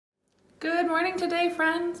Good morning today,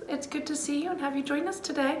 friends. It's good to see you and have you join us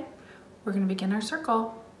today. We're going to begin our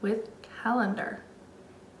circle with calendar.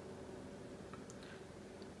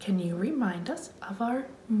 Can you remind us of our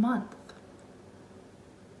month?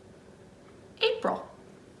 April.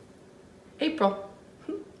 April.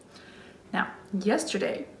 Now,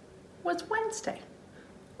 yesterday was Wednesday.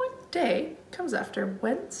 What day comes after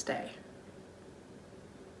Wednesday?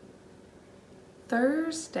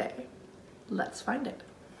 Thursday. Let's find it.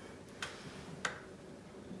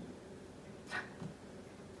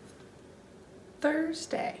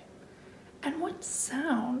 Thursday. And what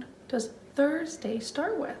sound does Thursday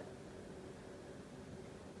start with?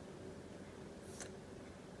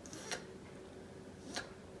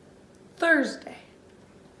 Thursday.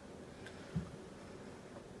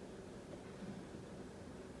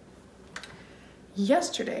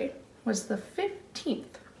 Yesterday was the 15th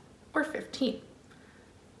or 15.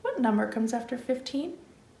 What number comes after 15?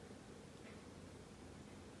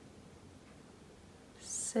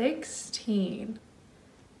 16.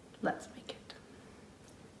 Let's make it.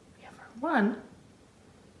 We have our 1,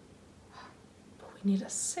 but we need a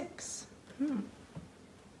 6.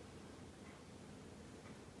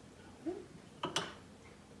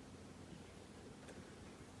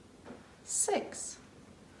 6.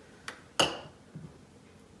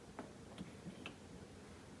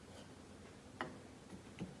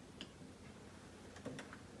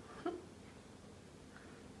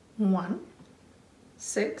 One,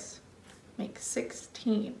 6 makes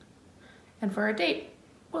 16. And for our date,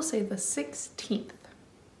 we'll say the 16th.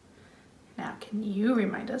 Now, can you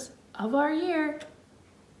remind us of our year?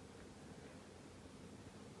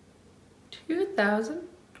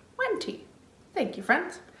 2020. Thank you,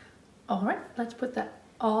 friends. All right, let's put that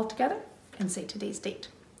all together and say today's date.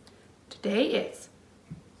 Today is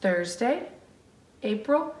Thursday,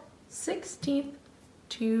 April 16th,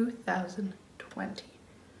 2020.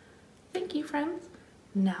 Thank you, friends.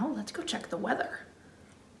 Now let's go check the weather.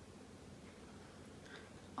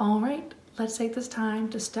 All right, let's take this time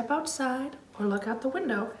to step outside or look out the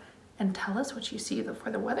window and tell us what you see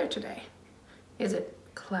for the weather today. Is it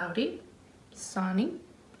cloudy, sunny?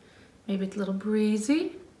 Maybe it's a little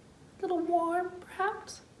breezy, a little warm,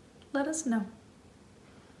 perhaps? Let us know.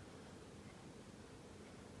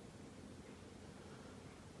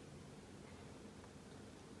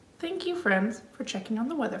 Thank you, friends, for checking on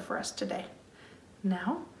the weather for us today.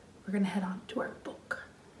 Now, we're going to head on to our book.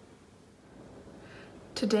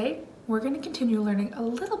 Today, we're going to continue learning a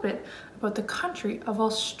little bit about the country of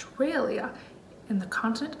Australia in the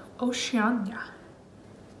continent of Oceania.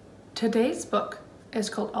 Today's book is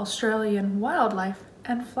called Australian Wildlife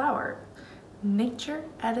and Flowers, Nature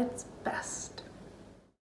at its Best.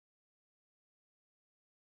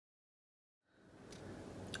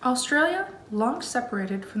 Australia, long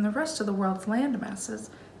separated from the rest of the world's land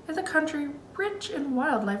masses, is a country rich in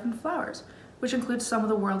wildlife and flowers, which includes some of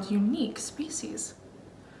the world's unique species.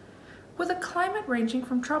 With a climate ranging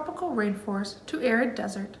from tropical rainforest to arid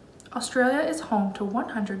desert, Australia is home to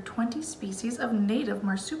 120 species of native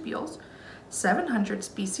marsupials, 700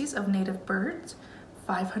 species of native birds,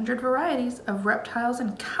 500 varieties of reptiles,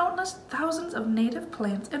 and countless thousands of native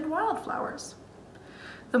plants and wildflowers.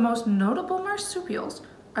 The most notable marsupials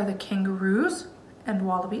are the kangaroos and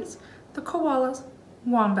wallabies, the koalas,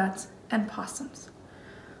 wombats, and possums.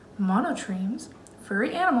 Monotremes,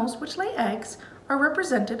 furry animals which lay eggs, are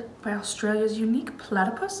represented by Australia's unique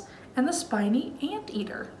platypus and the spiny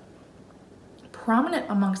anteater. Prominent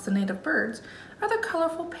amongst the native birds are the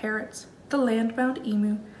colorful parrots, the land-bound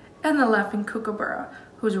emu, and the laughing kookaburra,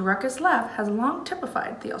 whose raucous laugh has long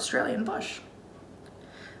typified the Australian bush.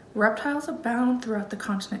 Reptiles abound throughout the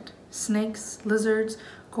continent. Snakes, lizards,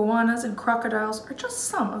 goannas, and crocodiles are just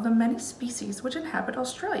some of the many species which inhabit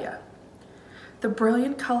Australia. The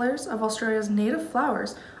brilliant colors of Australia's native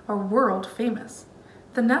flowers are world famous.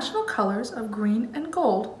 The national colors of green and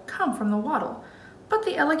gold come from the wattle, but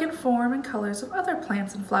the elegant form and colors of other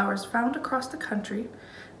plants and flowers found across the country,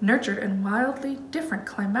 nurtured in wildly different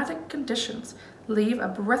climatic conditions, leave a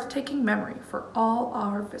breathtaking memory for all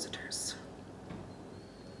our visitors.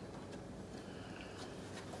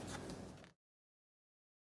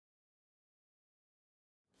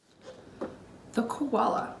 The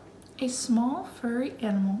koala, a small furry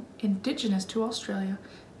animal indigenous to Australia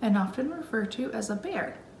and often referred to as a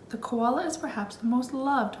bear. The koala is perhaps the most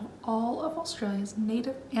loved of all of Australia's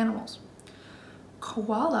native animals.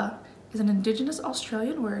 Koala is an indigenous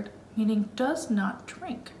Australian word meaning does not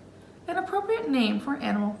drink, an appropriate name for an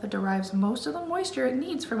animal that derives most of the moisture it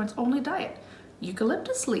needs from its only diet,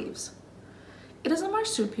 eucalyptus leaves. It is a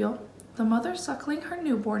marsupial, the mother suckling her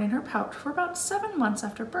newborn in her pouch for about 7 months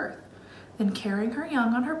after birth. then carrying her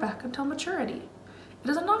young on her back until maturity. It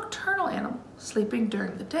is a nocturnal animal, sleeping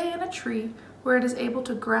during the day in a tree where it is able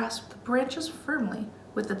to grasp the branches firmly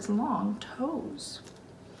with its long toes.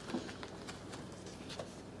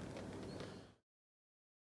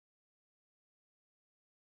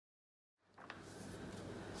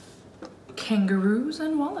 Kangaroos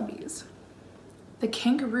and wallabies. The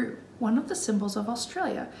kangaroo, one of the symbols of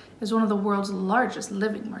Australia, is one of the world's largest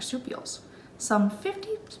living marsupials. Some 50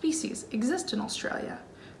 species exist in Australia.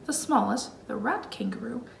 The smallest, the rat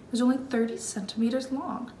kangaroo, is only 30 centimeters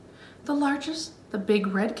long. The largest, the big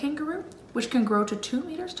red kangaroo, which can grow to 2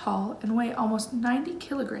 meters tall and weigh almost 90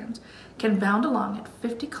 kilograms, can bound along at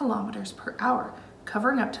 50 kilometers per hour,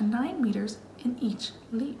 covering up to 9 meters in each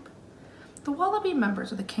leap. The wallaby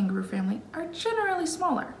members of the kangaroo family are generally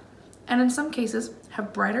smaller, and in some cases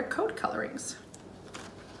have brighter coat colorings.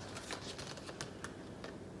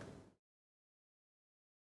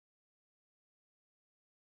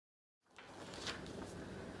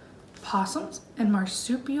 Possums and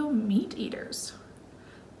marsupial meat eaters.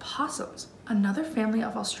 Possums, another family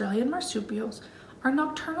of Australian marsupials, are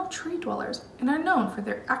nocturnal tree dwellers and are known for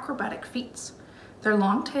their acrobatic feats. Their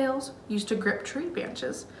long tails, used to grip tree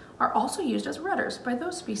branches, are also used as rudders by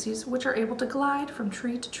those species which are able to glide from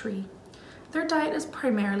tree to tree. Their diet is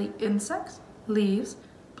primarily insects, leaves,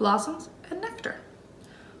 blossoms, and nectar.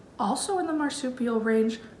 Also in the marsupial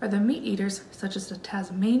range are the meat eaters such as the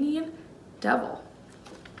Tasmanian devil.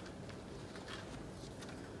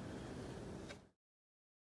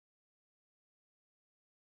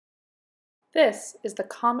 This is the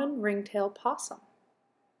common ringtail possum.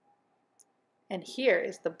 And here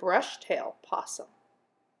is the brushtail possum.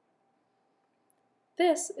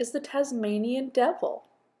 This is the Tasmanian devil.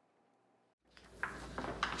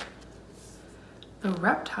 The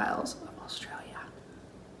reptiles of Australia.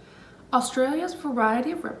 Australia's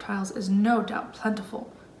variety of reptiles is no doubt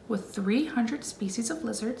plentiful, with 300 species of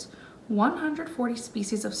lizards, 140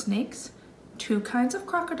 species of snakes, 2 kinds of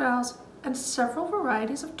crocodiles, and several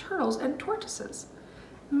varieties of turtles and tortoises.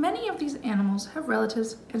 Many of these animals have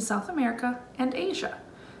relatives in South America and Asia.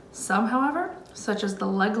 Some, however, such as the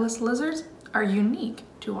legless lizards, are unique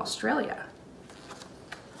to Australia.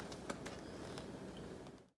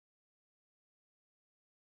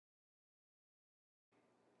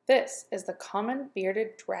 This is the common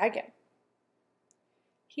bearded dragon.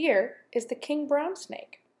 Here is the king brown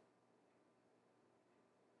snake,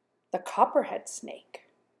 the copperhead snake,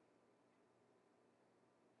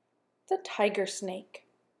 the tiger snake.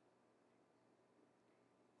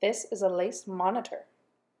 This is a lace monitor.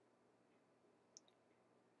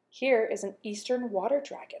 Here is an eastern water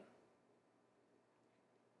dragon,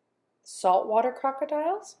 saltwater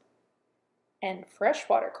crocodiles, and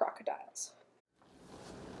freshwater crocodiles.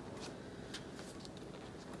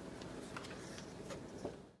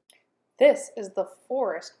 This is the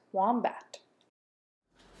forest wombat.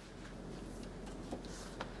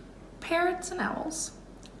 Parrots and owls.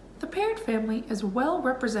 The parrot family is well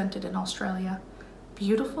represented in Australia.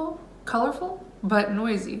 Beautiful, colorful, but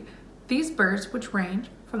noisy, these birds, which range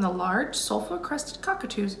from the large sulfur-crested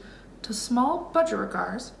cockatoos to small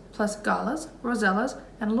budgerigars, plus gallas, rosellas,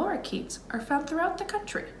 and lorikeets, are found throughout the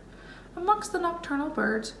country. Amongst the nocturnal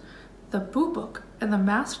birds, the boobook and the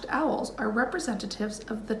masked owls are representatives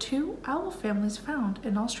of the 2 owl families found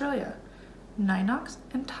in Australia, Ninox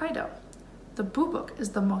and Tydo. The boobook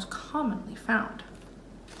is the most commonly found.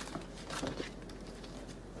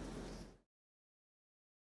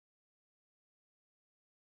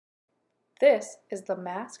 This is the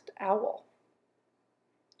masked owl.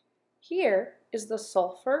 Here is the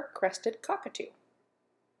sulfur-crested cockatoo.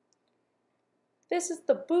 This is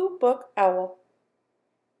the boobook owl,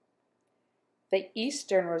 the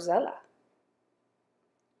eastern rosella,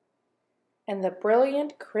 and the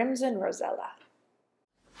brilliant crimson rosella.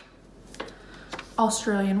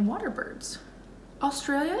 Australian water birds.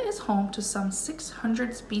 Australia is home to some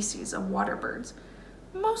 600 species of water birds,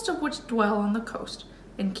 most of which dwell on the coast,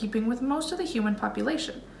 in keeping with most of the human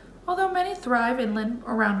population, although many thrive inland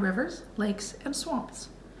around rivers, lakes, and swamps.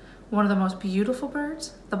 One of the most beautiful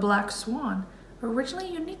birds, the black swan,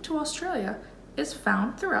 originally unique to Australia, is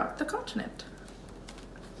found throughout the continent.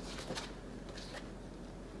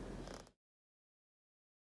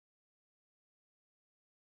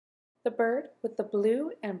 The bird with the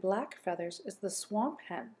blue and black feathers is the swamp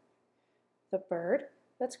hen. The bird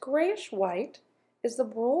that's grayish-white is the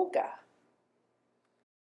brolga.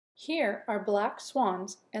 Here are black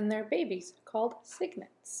swans and their babies called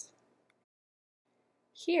cygnets.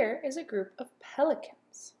 Here is a group of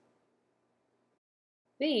pelicans.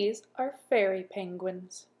 These are fairy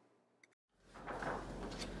penguins.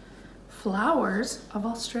 Flowers of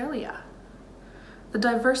Australia. The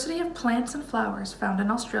diversity of plants and flowers found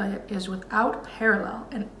in Australia is without parallel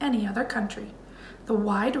in any other country. The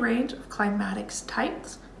wide range of climatic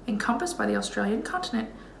types encompassed by the Australian continent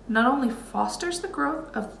not only fosters the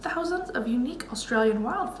growth of thousands of unique Australian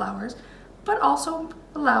wildflowers, but also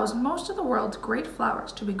allows most of the world's great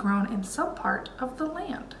flowers to be grown in some part of the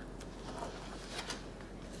land.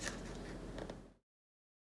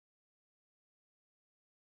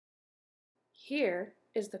 Here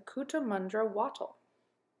is the Cootamundra wattle.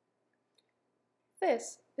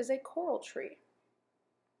 This is a coral tree.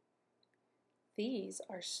 These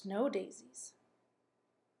are snow daisies.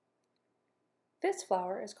 This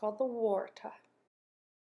flower is called the warta.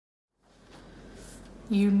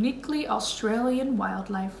 Uniquely Australian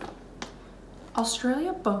wildlife.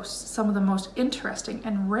 Australia boasts some of the most interesting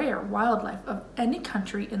and rare wildlife of any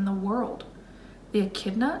country in the world. The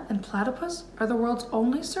echidna and platypus are the world's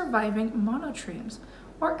only surviving monotremes,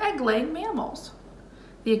 or egg-laying mammals.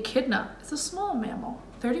 The echidna is a small mammal,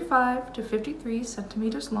 35 to 53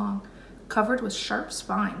 centimeters long, covered with sharp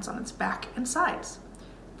spines on its back and sides.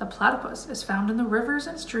 The platypus is found in the rivers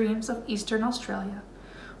and streams of eastern Australia,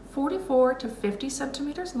 44 to 50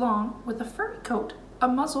 centimeters long, with a furry coat, a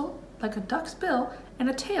muzzle like a duck's bill, and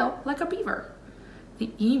a tail like a beaver.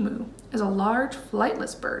 The emu is a large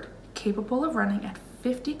flightless bird capable of running at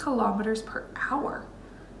 50 kilometers per hour.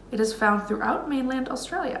 It is found throughout mainland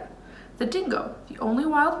Australia. The dingo, the only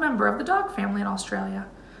wild member of the dog family in Australia.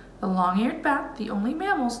 The long-eared bat, the only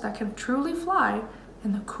mammals that can truly fly,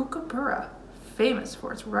 and the kookaburra, famous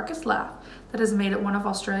for its raucous laugh that has made it one of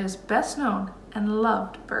Australia's best known and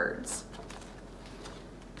loved birds.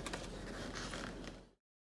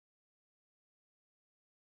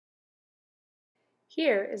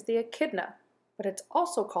 Here is the echidna, but it's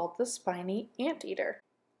also called the spiny anteater.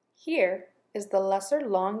 Here is the lesser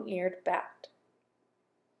long-eared bat.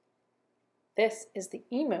 This is the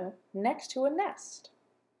emu next to a nest.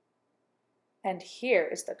 And here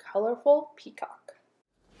is the colorful peacock.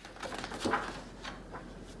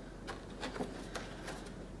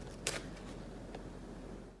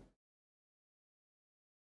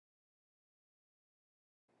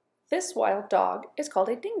 This wild dog is called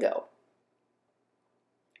a dingo.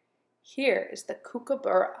 Here is the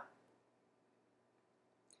kookaburra.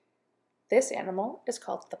 This animal is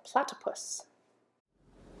called the platypus.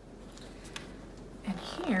 And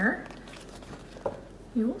here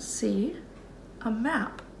you will see a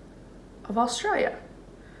map of Australia.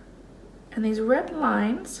 And these red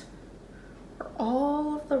lines are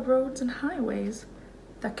all of the roads and highways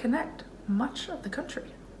that connect much of the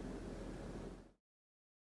country.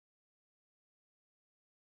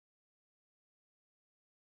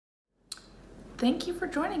 Thank you for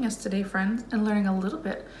joining us today, friends, and learning a little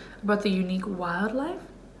bit about the unique wildlife,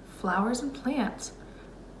 flowers, and plants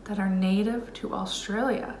that are native to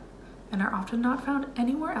Australia and are often not found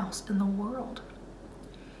anywhere else in the world.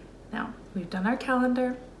 Now, we've done our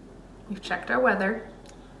calendar, we've checked our weather,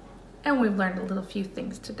 and we've learned a little few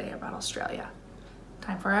things today about Australia.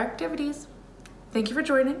 Time for our activities. Thank you for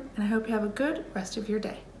joining, and I hope you have a good rest of your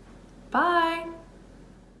day. Bye!